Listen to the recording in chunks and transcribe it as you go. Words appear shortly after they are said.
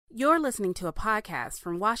You're listening to a podcast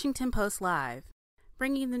from Washington Post Live,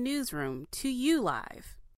 bringing the newsroom to you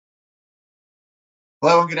live.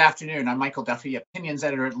 Hello and good afternoon. I'm Michael Duffy, Opinions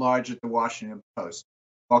Editor-at-Large at the Washington Post.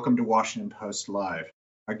 Welcome to Washington Post Live.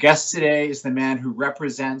 Our guest today is the man who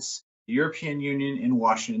represents the European Union in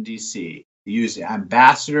Washington, D.C., the EU's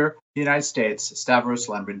Ambassador to the United States, Stavros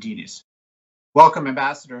Lambrinidis. Welcome,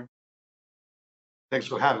 Ambassador. Thanks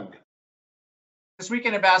for having me. This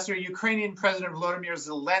weekend, Ambassador, Ukrainian President Volodymyr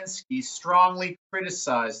Zelensky strongly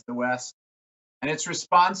criticized the West and its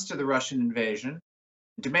response to the Russian invasion,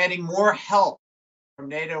 demanding more help from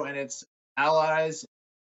NATO and its allies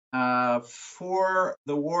for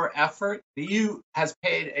the war effort. The EU has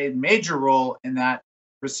played a major role in that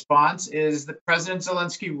response. Is the President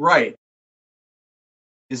Zelensky right?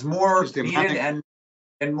 Is more needed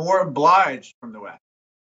and more obliged from the West?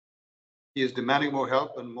 He is demanding more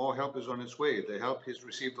help, and more help is on its way. The help he's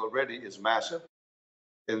received already is massive,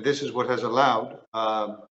 and this is what has allowed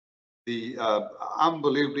the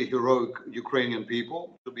unbelievably heroic Ukrainian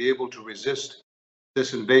people to be able to resist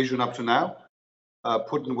this invasion up to now.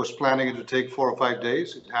 Putin was planning it to take 4 or 5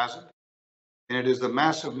 days. It hasn't. And it is the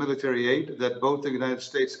massive military aid that both the United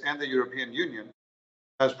States and the European Union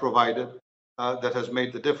has provided that has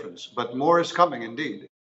made the difference. But more is coming indeed,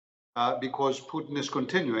 because Putin is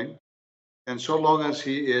continuing. And so long as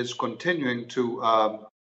he is continuing to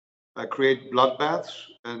create bloodbaths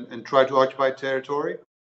and try to occupy territory,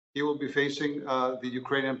 he will be facing the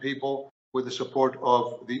Ukrainian people with the support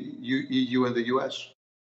of the EU and the US.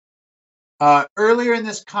 Earlier in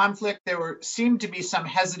this conflict, there seemed to be some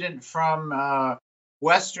hesitant from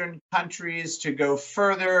Western countries to go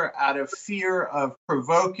further out of fear of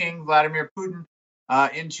provoking Vladimir Putin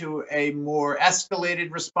into a more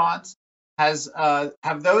escalated response.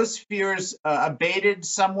 Have those fears abated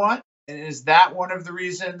somewhat? And is that one of the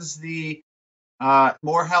reasons the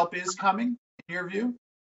more help is coming, in your view?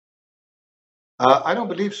 I don't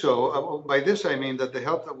believe so. By this, I mean that the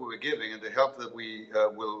help that we were giving and the help that we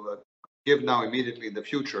will give now immediately in the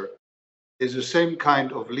future is the same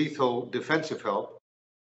kind of lethal defensive help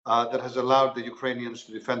that has allowed the Ukrainians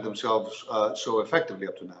to defend themselves so effectively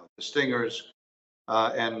up to now. The Stingers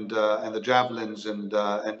and the Javelins and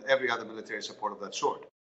every other military support of that sort.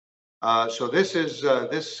 So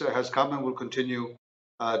this has come and will continue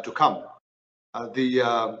to come.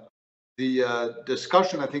 The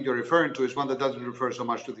discussion I think you're referring to is one that doesn't refer so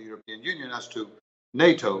much to the European Union as to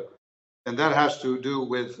NATO, and that has to do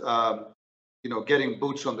with getting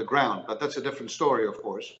boots on the ground. But that's a different story, of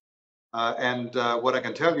course. And what I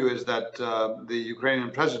can tell you is that the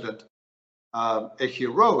Ukrainian president, a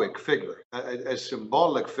heroic figure, a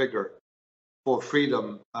symbolic figure for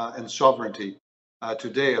freedom and sovereignty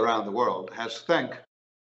today around the world, has thanked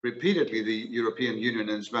repeatedly the European Union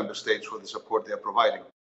and its member states for the support they are providing,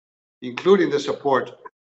 including the support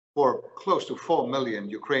for close to 4 million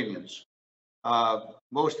Ukrainians,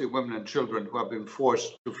 mostly women and children who have been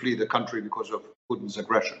forced to flee the country because of Putin's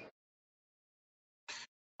aggression.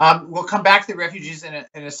 We'll come back to the refugees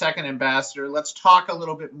in a second, Ambassador. Let's talk a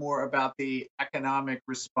little bit more about the economic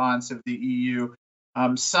response of the EU.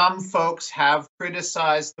 Some folks have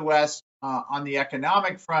criticized the West on the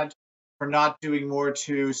economic front for not doing more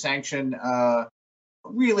to sanction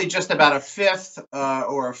really just about a fifth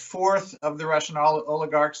or a fourth of the Russian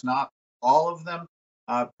oligarchs, not all of them,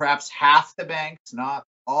 perhaps half the banks, not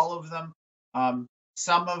all of them.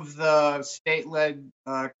 Some of the state-led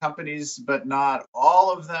companies, but not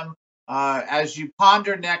all of them. As you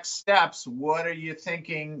ponder next steps, what are you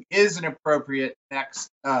thinking is an appropriate next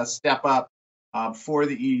step up for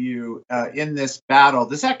the EU in this battle,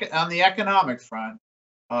 on the economic front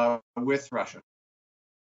with Russia?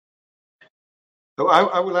 So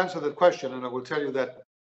I will answer that question, and I will tell you that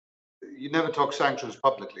you never talk sanctions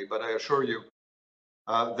publicly, but I assure you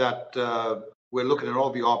that we're looking at all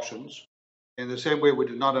the options. In the same way we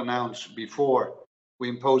did not announce before we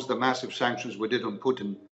imposed the massive sanctions we did on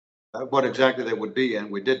Putin what exactly they would be,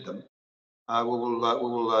 and we did them. We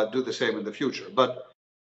will do the same in the future. But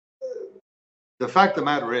the fact of the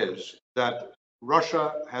matter is that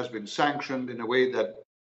Russia has been sanctioned in a way that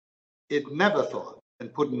it never thought,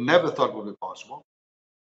 and Putin never thought would be possible.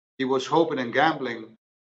 He was hoping and gambling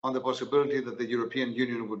on the possibility that the European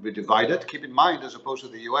Union would be divided. Keep in mind, as opposed to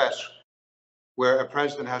the US, where a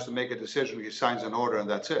president has to make a decision, he signs an order, and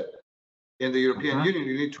that's it. In the European Union,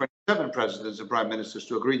 you need 27 presidents and prime ministers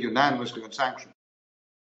to agree unanimously on sanctions.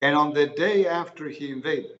 And on the day after he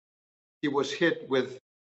invaded, he was hit with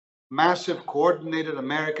massive coordinated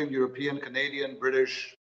American, European, Canadian,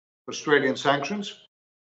 British, Australian sanctions.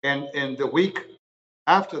 And in the week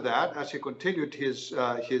after that, as he continued his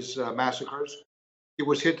massacres, he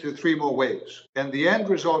was hit to 3 more waves. And the end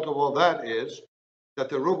result of all that is that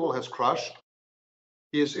the ruble has crushed.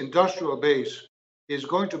 His industrial base is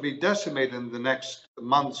going to be decimated in the next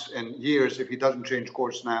months and years if he doesn't change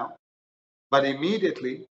course now. But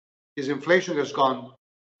immediately, his inflation has gone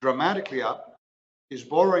dramatically up. His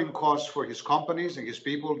borrowing costs for his companies and his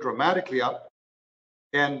people dramatically up.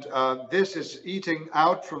 And this is eating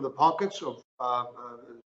out from the pockets of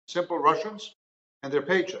simple Russians and their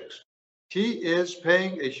paychecks. He is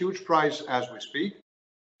paying a huge price as we speak.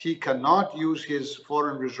 He cannot use his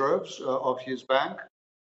foreign reserves of his bank,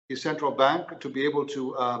 his central bank, to be able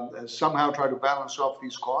to somehow try to balance off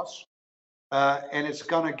these costs. And it's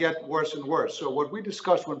going to get worse and worse. So what we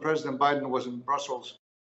discussed when President Biden was in Brussels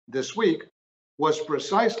this week was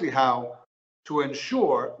precisely how to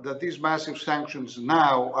ensure that these massive sanctions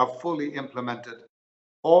now are fully implemented.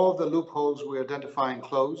 All the loopholes we're identifying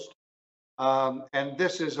closed. And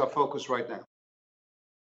this is our focus right now.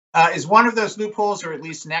 Is one of those loopholes, or at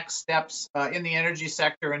least next steps, in the energy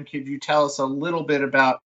sector? And could you tell us a little bit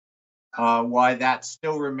about why that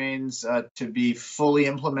still remains to be fully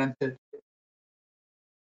implemented?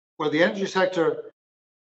 Well, the energy sector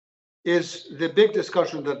is the big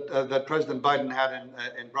discussion that President Biden had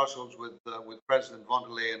in Brussels with President von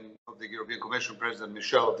der Leyen of the European Commission, President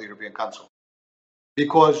Michel of the European Council,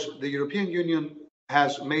 because the European Union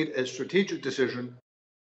has made a strategic decision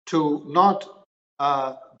to not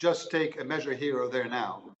just take a measure here or there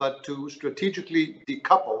now, but to strategically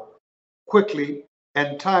decouple quickly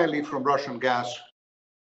entirely from Russian gas.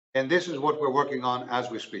 And this is what we're working on as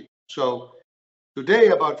we speak. So today,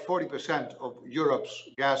 about 40% of Europe's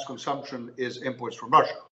gas consumption is imports from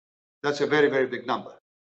Russia. That's a very, very big number.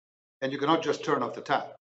 And you cannot just turn off the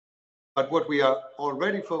tap. But what we are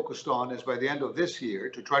already focused on is by the end of this year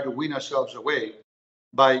to try to wean ourselves away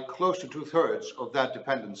by close to 2/3 of that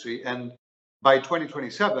dependency, and by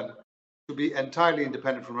 2027 to be entirely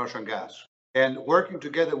independent from Russian gas. And working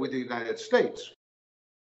together with the United States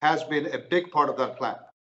has been a big part of that plan.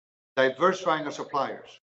 Diversifying our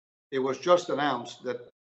suppliers. It was just announced that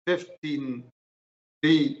 15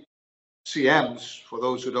 BCMs, for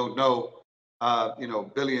those who don't know,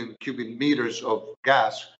 billion cubic meters of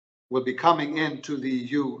gas will be coming into the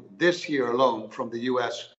EU this year alone from the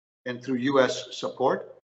US and through US support.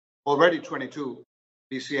 Already 22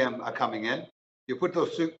 BCM are coming in. You put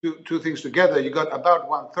those two things together, you got about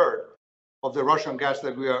 1/3 of the Russian gas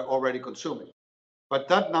that we are already consuming. But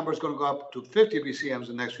that number is going to go up to 50 BCMs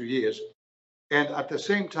in the next few years. And at the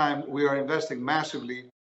same time, we are investing massively,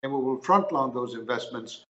 and we will front load those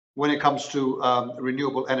investments when it comes to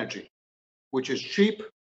renewable energy, which is cheap,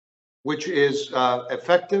 which is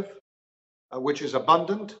effective, which is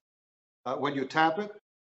abundant when you tap it,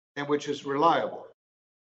 and which is reliable.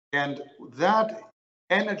 And that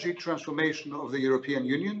energy transformation of the European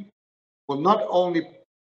Union will not only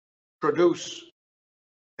produce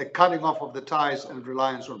a cutting off of the ties and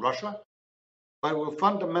reliance on Russia, but it will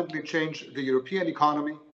fundamentally change the European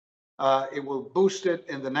economy. It will boost it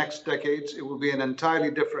in the next decades. It will be an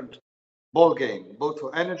entirely different ball game, both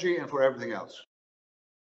for energy and for everything else.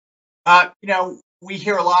 We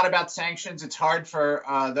hear a lot about sanctions. It's hard for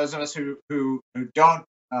those of us who don't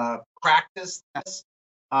practice this.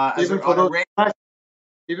 Even for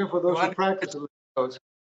those who practice those.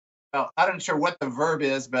 Well, I'm not sure what the verb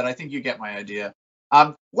is, but I think you get my idea.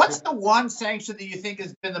 What's the one sanction that you think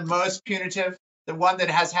has been the most punitive? The one that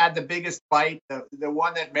has had the biggest bite? The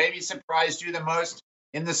one that maybe surprised you the most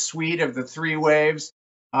in the suite of the 3 waves,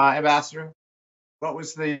 Ambassador? What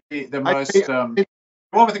was the most the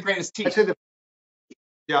one with the greatest teeth?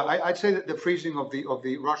 I'd say that the freezing of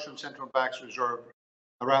the Russian central bank's reserve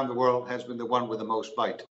around the world has been the one with the most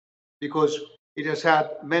bite, because it has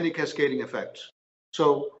had many cascading effects.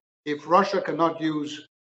 So if Russia cannot use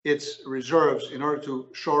its reserves in order to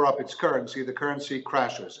shore up its currency, the currency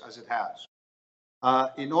crashes, as it has.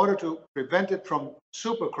 In order to prevent it from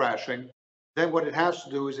super crashing, then what it has to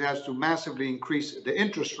do is it has to massively increase the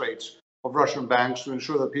interest rates of Russian banks to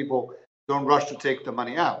ensure that people don't rush to take the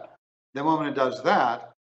money out. The moment it does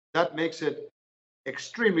that, that makes it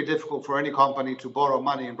extremely difficult for any company to borrow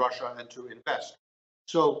money in Russia and to invest.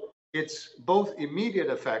 So it's both immediate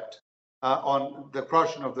effect on the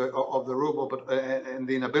crushing of the ruble, but and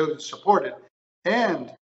the inability to support it,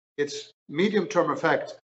 and its medium-term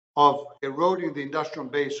effect of eroding the industrial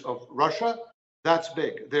base of Russia. That's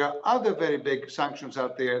big. There are other very big sanctions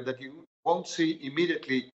out there that you won't see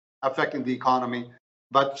immediately affecting the economy,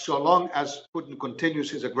 but so long as Putin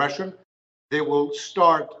continues his aggression, they will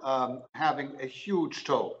start having a huge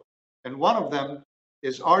toll. And one of them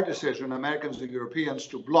is our decision, Americans and Europeans,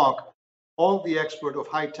 to block all the export of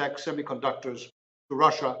high-tech semiconductors to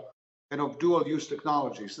Russia and of dual-use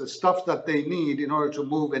technologies, the stuff that they need in order to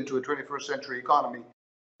move into a 21st century economy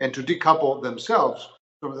and to decouple themselves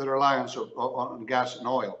from the reliance on gas and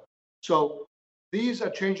oil. So these are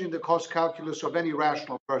changing the cost calculus of any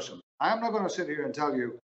rational person. I'm not going to sit here and tell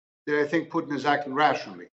you that I think Putin is acting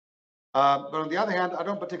rationally. But on the other hand, I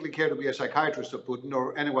don't particularly care to be a psychiatrist of Putin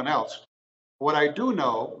or anyone else. What I do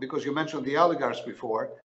know, because you mentioned the oligarchs before,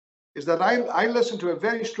 is that I listened to a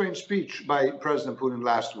very strange speech by President Putin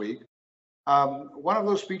last week. One of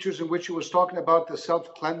those speeches in which he was talking about the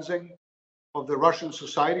self-cleansing of the Russian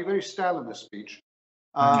society, very Stalinist speech,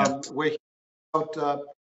 where he was about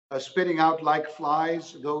spitting out like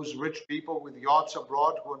flies those rich people with yachts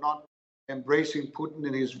abroad who are not embracing Putin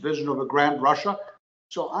in his vision of a grand Russia.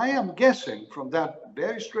 So I am guessing from that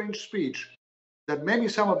very strange speech that maybe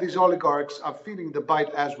some of these oligarchs are feeling the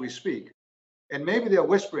bite as we speak. And maybe they're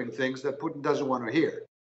whispering things that Putin doesn't want to hear.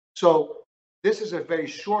 So this is a very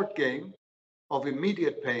short game of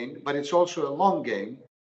immediate pain, but it's also a long game.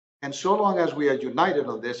 And so long as we are united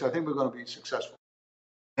on this, I think we're going to be successful.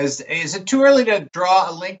 Is it too early to draw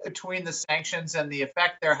a link between the sanctions and the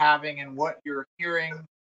effect they're having and what you're hearing?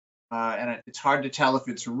 And it's hard to tell if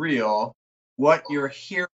it's real. What you're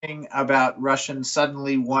hearing about Russians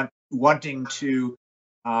suddenly wanting to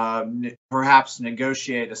perhaps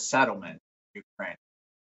negotiate a settlement in Ukraine?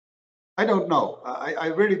 I don't know. I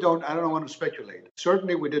really don't. I don't want to speculate.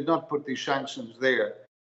 Certainly, we did not put these sanctions there,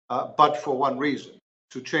 but for one reason: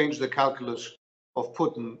 to change the calculus of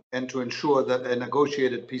Putin and to ensure that a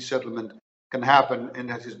negotiated peace settlement can happen and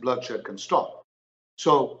that his bloodshed can stop.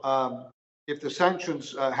 So, if the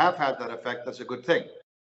sanctions have had that effect, that's a good thing.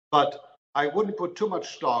 But I wouldn't put too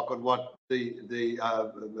much stock on what the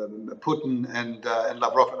Putin and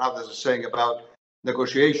Lavrov and others are saying about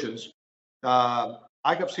negotiations.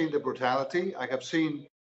 I have seen the brutality. I have seen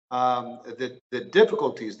the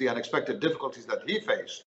difficulties, the unexpected difficulties that he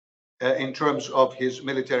faced in terms of his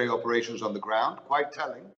military operations on the ground. Quite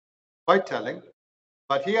telling, quite telling.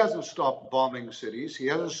 But he hasn't stopped bombing cities. He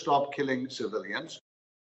hasn't stopped killing civilians.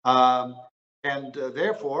 And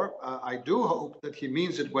therefore, I do hope that he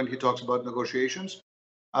means it when he talks about negotiations.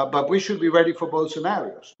 But we should be ready for both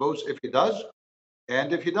scenarios, both if he does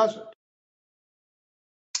and if he doesn't.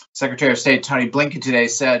 Secretary of State Tony Blinken today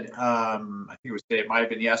said, I think it was today, it might have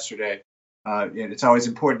been yesterday, it's always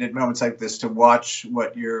important at moments like this to watch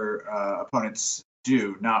what your opponents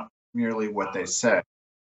do, not merely what they say.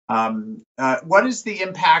 What is the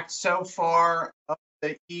impact so far of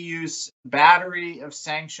the EU's battery of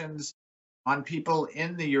sanctions on people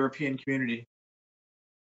in the European community?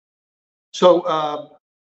 So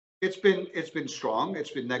it's been strong.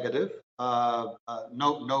 It's been negative.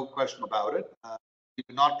 No question about it. We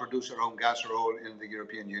do not produce our own gas or oil in the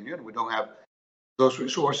European Union. We don't have those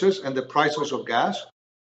resources, and the prices of gas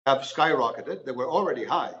have skyrocketed. They were already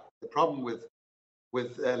high. The problem with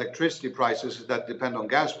electricity prices is that depend on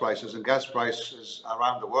gas prices, and gas prices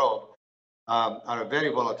around the world are a very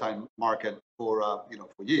volatile market for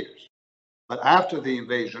years. But after the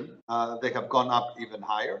invasion, they have gone up even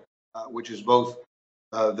higher, which is both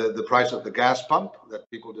the price of the gas pump that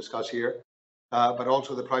people discuss here, but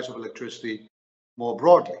also the price of electricity more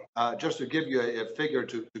broadly. Just to give you a figure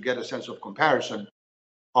to get a sense of comparison,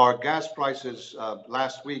 our gas prices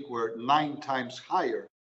last week were 9 times higher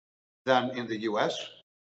than in the US,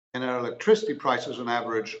 and our electricity prices on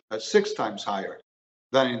average are 6 times higher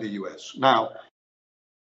than in the US. Now,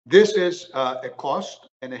 this is a cost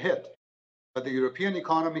and a hit, but the European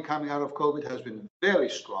economy coming out of COVID has been very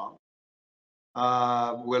strong.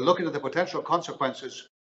 We're looking at the potential consequences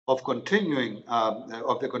of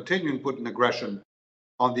the continuing Putin aggression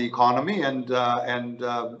on the economy, and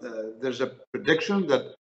there's a prediction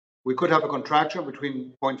that we could have a contraction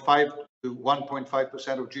between 0.5 to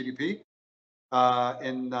 1.5% of GDP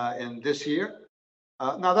in this year.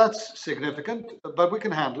 Now that's significant, but we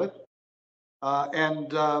can handle it.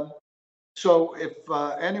 So if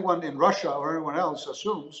anyone in Russia or anyone else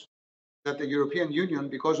assumes that the European Union,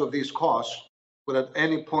 because of these costs, would at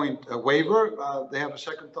any point waver, they have a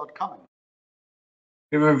second thought coming.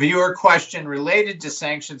 We have a viewer question related to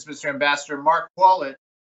sanctions, Mr. Ambassador. Mark Wallet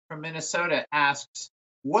from Minnesota asks,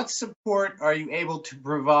 what support are you able to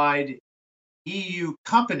provide EU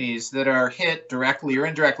companies that are hit directly or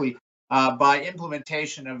indirectly by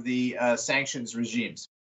implementation of the sanctions regimes?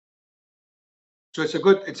 So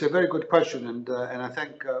it's a very good question, and I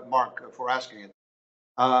thank Mark for asking it.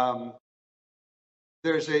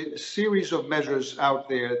 There's a series of measures out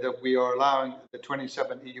there that we are allowing the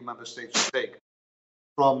 27 EU member states to take,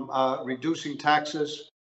 from reducing taxes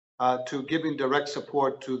to giving direct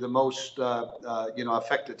support to the most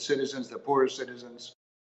affected citizens, the poorest citizens,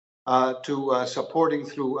 to supporting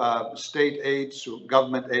through state aid, through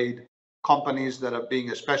government aid, companies that are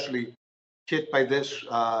being especially hit by this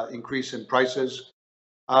increase in prices,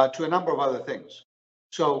 to a number of other things.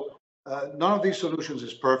 So none of these solutions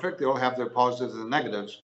is perfect. They all have their positives and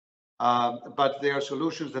negatives, but they are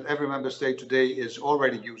solutions that every member state today is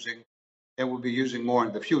already using and will be using more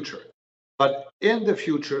in the future. But in the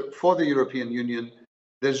future, for the European Union,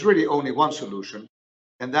 there's really only one solution,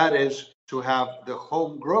 and that is to have the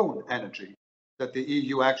homegrown energy that the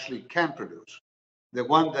EU actually can produce, the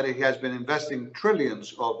one that it has been investing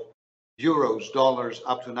trillions of euros, dollars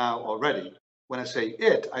up to now already. When I say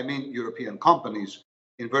it, I mean European companies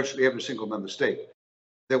in virtually every single member state.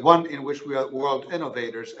 The one in which we are world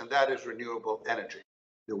innovators, and that is renewable energy.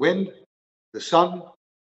 The wind, the sun,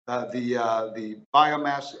 the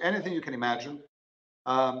biomass, anything you can imagine.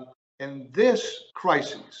 And this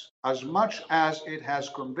crisis, as much as it has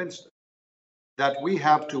convinced us that we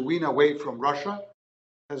have to wean away from Russia,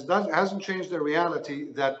 hasn't changed the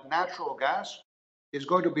reality that natural gas is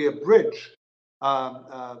going to be a bridge,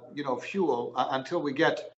 fuel until we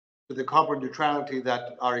get to the carbon neutrality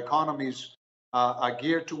that our economies are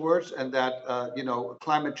geared towards, and that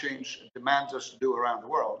climate change demands us to do around the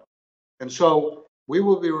world. And so we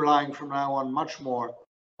will be relying from now on much more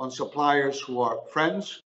on suppliers who are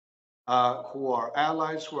friends, who are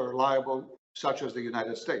allies, who are reliable, such as the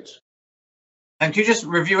United States. And can you just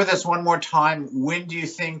review with us one more time, when do you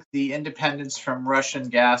think the independence from Russian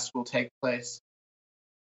gas will take place?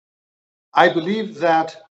 I believe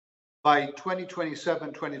that by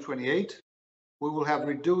 2027, 2028, we will have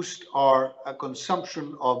reduced our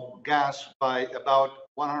consumption of gas by about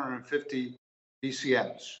 150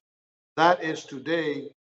 BCMs. That is today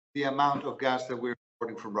the amount of gas that we're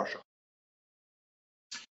importing from Russia.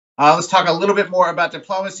 Let's talk a little bit more about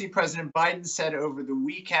diplomacy. President Biden said over the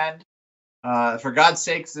weekend, for God's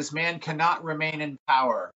sakes, this man cannot remain in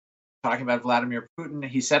power. Talking about Vladimir Putin,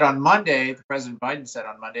 he said on Monday, President Biden said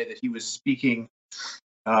on Monday that he was speaking,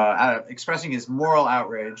 expressing his moral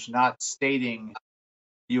outrage, not stating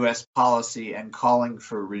U.S. policy and calling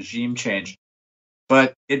for regime change.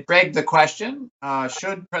 But it begged the question,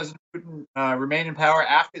 should President Putin remain in power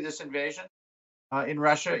after this invasion in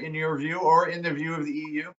Russia, in your view, or in the view of the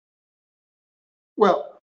EU? Well,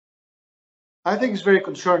 I think he's very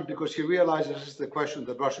concerned because he realizes this is the question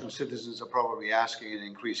that Russian citizens are probably asking in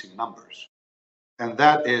increasing numbers. And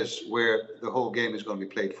that is where the whole game is going to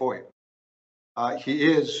be played for him.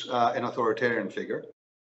 He is an authoritarian figure.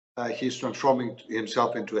 He's transforming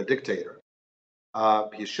himself into a dictator.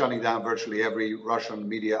 He's shutting down virtually every Russian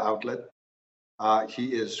media outlet.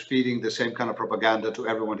 He is feeding the same kind of propaganda to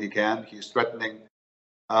everyone he can. He's threatening,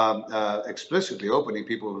 explicitly opening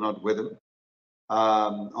people who are not with him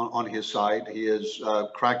on his side. He is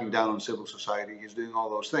cracking down on civil society. He's doing all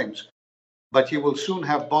those things. But he will soon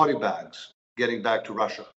have body bags getting back to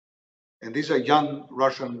Russia. And these are young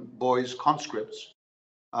Russian boys, conscripts,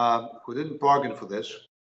 who didn't bargain for this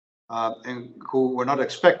and who were not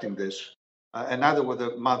expecting this. And neither were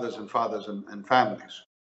the mothers and fathers and families.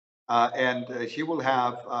 And he will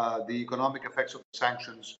have the economic effects of the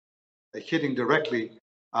sanctions hitting directly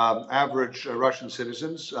average Russian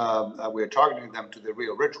citizens. We are targeting them to the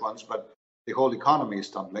real rich ones, but the whole economy is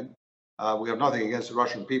tumbling. We have nothing against the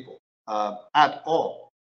Russian people at all.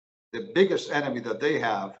 The biggest enemy that they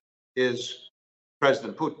have is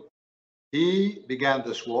President Putin. He began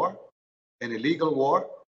this war, an illegal war,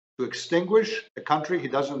 to extinguish a country he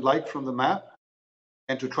doesn't like from the map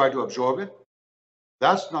and to try to absorb it.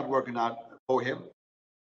 That's not working out for him.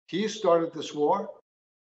 He started this war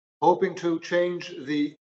hoping to change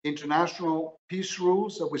the international peace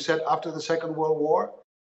rules that we set after the Second World War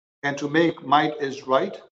and to make might is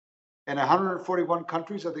right. And 141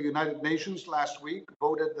 countries at the United Nations last week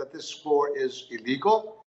voted that this war is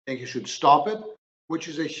illegal and he should stop it, which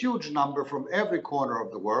is a huge number from every corner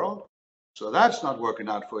of the world. So that's not working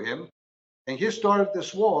out for him. And he started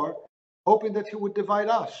this war hoping that he would divide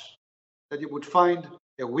us, that he would find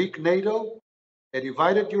a weak NATO, a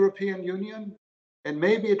divided European Union, and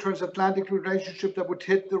maybe a transatlantic relationship that would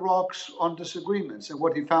hit the rocks on disagreements. And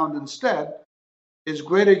what he found instead is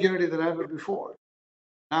greater unity than ever before.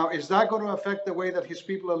 Now, is that going to affect the way that his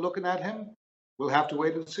people are looking at him? We'll have to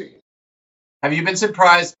wait and see. Have you been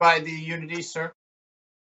surprised by the unity, sir?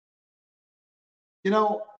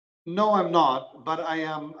 No, I'm not, but I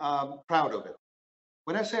am proud of it.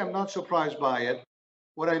 When I say I'm not surprised by it,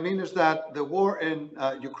 what I mean is that the war in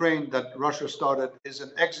Ukraine that Russia started is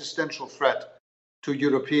an existential threat to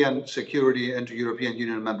European security and to European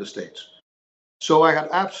Union member states. So I had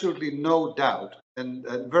absolutely no doubt, and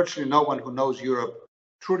virtually no one who knows Europe,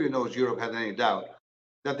 truly knows Europe, had any doubt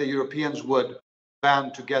that the Europeans would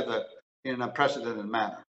band together in an unprecedented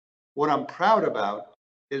manner. What I'm proud about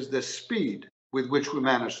is the speed with which we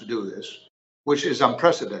managed to do this, which is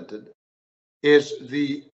unprecedented, is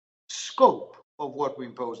the scope of what we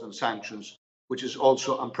imposed on sanctions, which is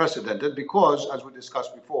also unprecedented because, as we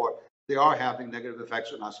discussed before, they are having negative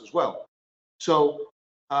effects on us as well. So,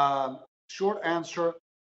 short answer,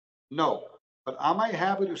 no. But am I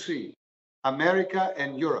happy to see America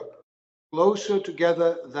and Europe closer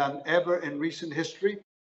together than ever in recent history,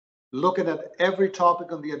 looking at every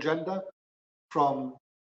topic on the agenda, from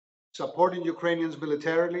supporting Ukrainians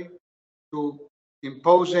militarily to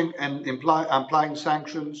imposing and applying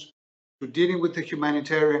sanctions, to dealing with the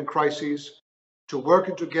humanitarian crises, to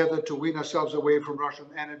working together to wean ourselves away from Russian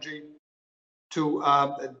energy, to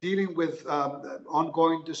dealing with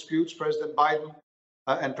ongoing disputes. President Biden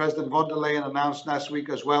and President von der Leyen announced last week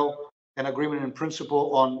as well an agreement in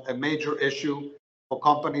principle on a major issue for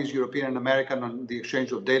companies, European and American, on the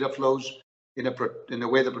exchange of data flows in a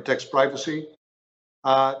way that protects privacy,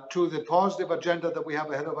 to the positive agenda that we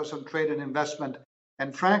have ahead of us on trade and investment.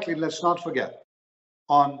 And frankly, let's not forget,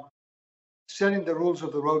 on setting the rules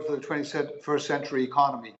of the road for the 21st century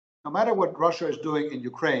economy. No matter what Russia is doing in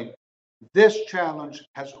Ukraine, this challenge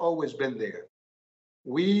has always been there.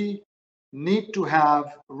 We need to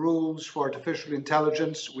have rules for artificial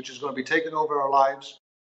intelligence, which is going to be taking over our lives,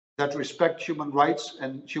 that respect human rights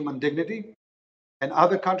and human dignity. And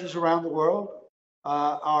other countries around the world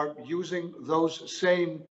are using those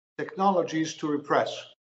same technologies to repress.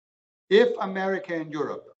 If America and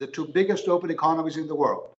Europe, the two biggest open economies in the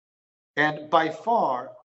world, and by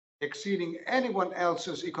far exceeding anyone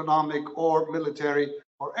else's economic or military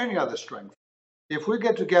or any other strength, if we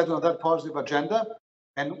get together on that positive agenda,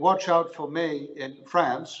 and watch out for May in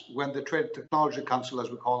France, when the Trade Technology Council,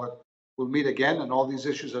 as we call it, will meet again, and all these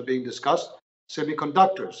issues are being discussed,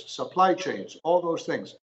 semiconductors, supply chains, all those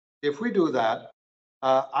things. If we do that,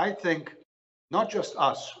 I think not just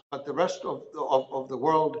us, but the rest of the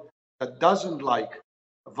world that doesn't like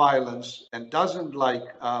violence and doesn't like,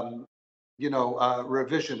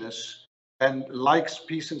 revisionists and likes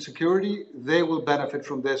peace and security, they will benefit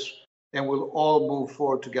from this and we'll all move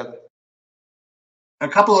forward together. A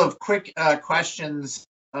couple of quick questions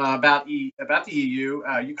about the EU.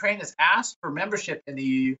 Ukraine has asked for membership in the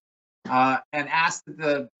EU and asked that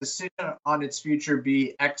the decision on its future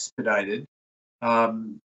be expedited.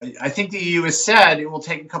 I think the EU has said it will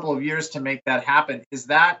take a couple of years to make that happen. Is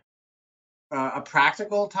that a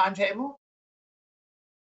practical timetable?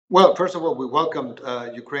 Well, first of all, we welcomed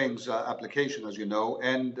Ukraine's application, as you know,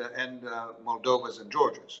 and Moldova's and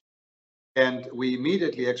Georgia's. And we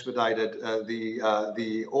immediately expedited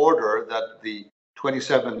the order that the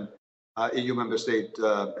 27 EU member state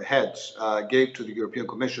heads gave to the European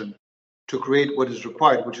Commission to create what is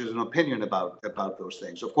required, which is an opinion about those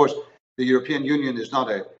things. Of course, the European Union is not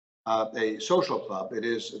a social club. It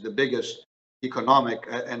is the biggest economic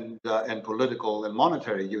and political and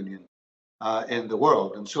monetary union in the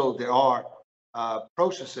world. And so there are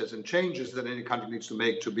processes and changes that any country needs to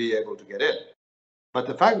make to be able to get in. But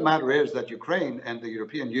the fact of the matter is that Ukraine and the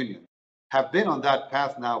European Union have been on that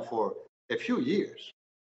path now for a few years.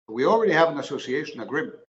 We already have an association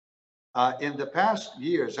agreement. In the past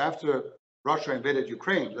years, after Russia invaded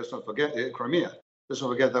Ukraine, let's not forget Crimea, let's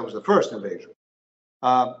not forget that was the first invasion.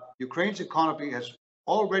 Ukraine's economy has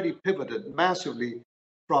already pivoted massively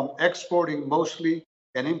from exporting mostly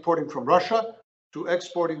and importing from Russia to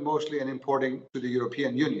exporting mostly and importing to the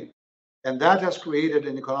European Union. And that has created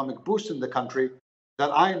an economic boost in the country that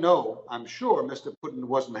I'm sure Mr. Putin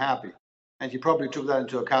wasn't happy. And he probably took that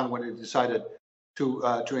into account when he decided to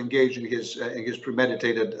engage in his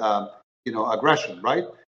premeditated, aggression, right?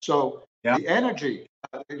 So yeah. The energy,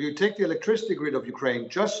 you take the electricity grid of Ukraine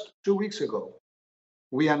just 2 weeks ago,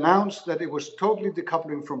 we announced that it was totally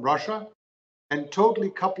decoupling from Russia and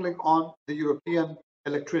totally coupling on the European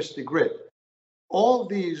electricity grid. All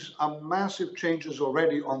these are massive changes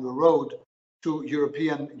already on the road to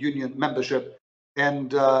European Union membership,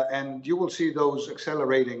 and you will see those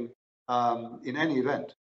accelerating in any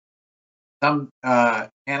event. Some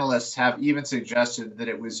analysts have even suggested that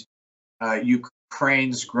it was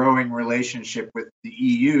Ukraine's growing relationship with the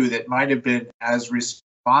EU that might have been as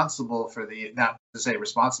responsible for not to say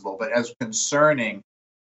responsible, but as concerning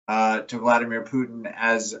to Vladimir Putin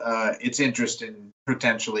as its interest in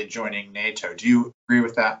potentially joining NATO. Do you agree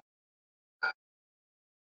with that?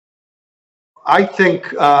 I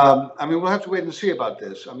think, we'll have to wait and see about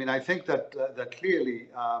this. I think that clearly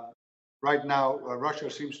right now, Russia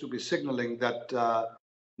seems to be signaling that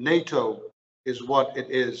NATO is what it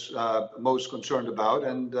is most concerned about,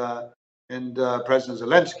 and President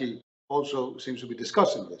Zelensky also seems to be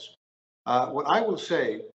discussing this. What I will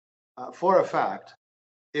say for a fact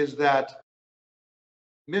is that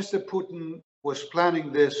Mr. Putin was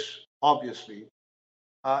planning this, obviously.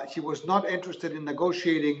 He was not interested in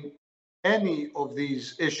negotiating any of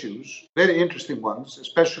these issues, very interesting ones,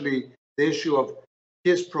 especially the issue of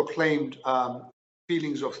his proclaimed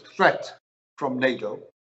feelings of threat from NATO.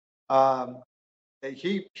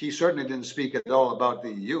 He certainly didn't speak at all about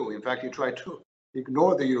the EU. In fact, he tried to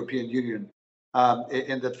ignore the European Union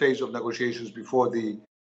in that phase of negotiations before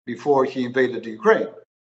he invaded Ukraine.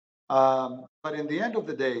 But in the end of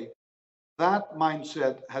the day, that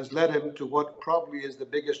mindset has led him to what probably is the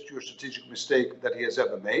biggest geostrategic mistake that he has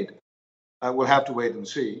ever made. We'll have to wait and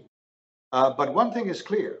see. But one thing is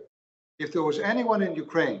clear. If there was anyone in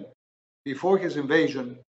Ukraine before his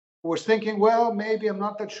invasion who was thinking, well, maybe I'm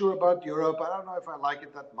not that sure about Europe. I don't know if I like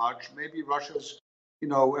it that much. Maybe Russia's,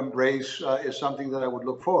 embrace is something that I would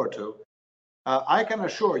look forward to. I can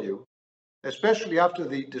assure you, especially after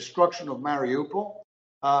the destruction of Mariupol,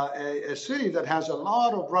 a city that has a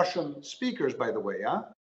lot of Russian speakers, by the way.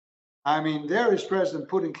 I mean, there is President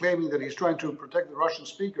Putin claiming that he's trying to protect the Russian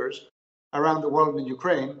speakers around the world in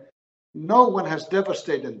Ukraine. No one has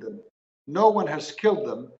devastated them. No one has killed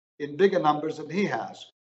them in bigger numbers than he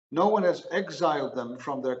has. No one has exiled them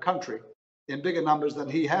from their country in bigger numbers than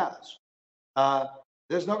he has.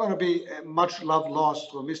 There's not going to be much love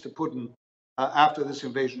lost for Mr. Putin after this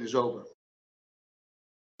invasion is over.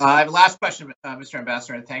 I have a last question, Mr.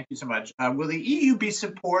 Ambassador, and thank you so much. Will the EU be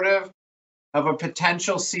supportive of a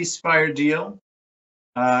potential ceasefire deal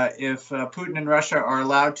if Putin and Russia are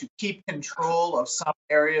allowed to keep control of some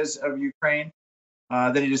areas of Ukraine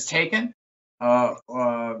that it has taken?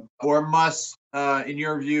 Or must, in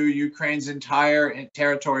your view, Ukraine's entire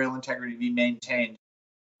territorial integrity be maintained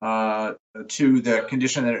to the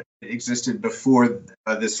condition that existed before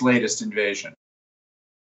this latest invasion?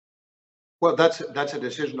 Well, that's a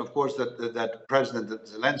decision, of course, that President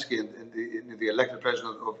Zelensky and the elected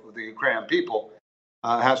president of the Ukrainian people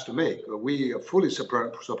has to make. We are fully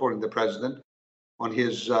supporting the president on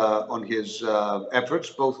his efforts,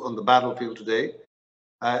 both on the battlefield today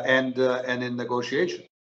and in negotiation.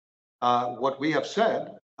 What we have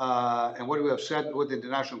said, and what we have said, what the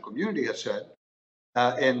international community has said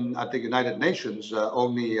at the United Nations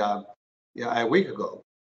only a week ago,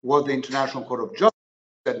 what the International Court of Justice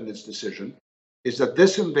said in its decision is that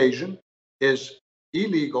this invasion is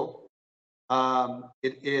illegal.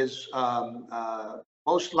 It is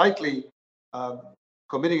most likely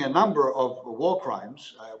committing a number of war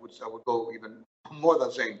crimes. I would go even more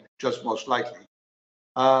than saying just most likely.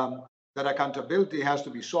 That accountability has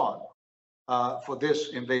to be sought for this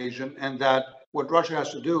invasion, and that what Russia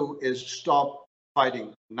has to do is stop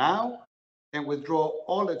fighting now and withdraw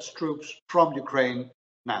all its troops from Ukraine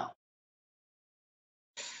now.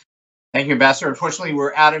 Thank you, Ambassador. Unfortunately,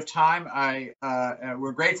 we're out of time.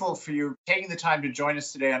 We're grateful for you taking the time to join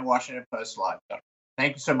us today on Washington Post Live.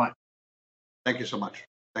 Thank you so much. Thank you so much.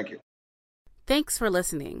 Thank you. Thanks for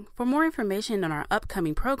listening. For more information on our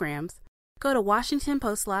upcoming programs, go to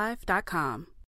WashingtonPostLive.com.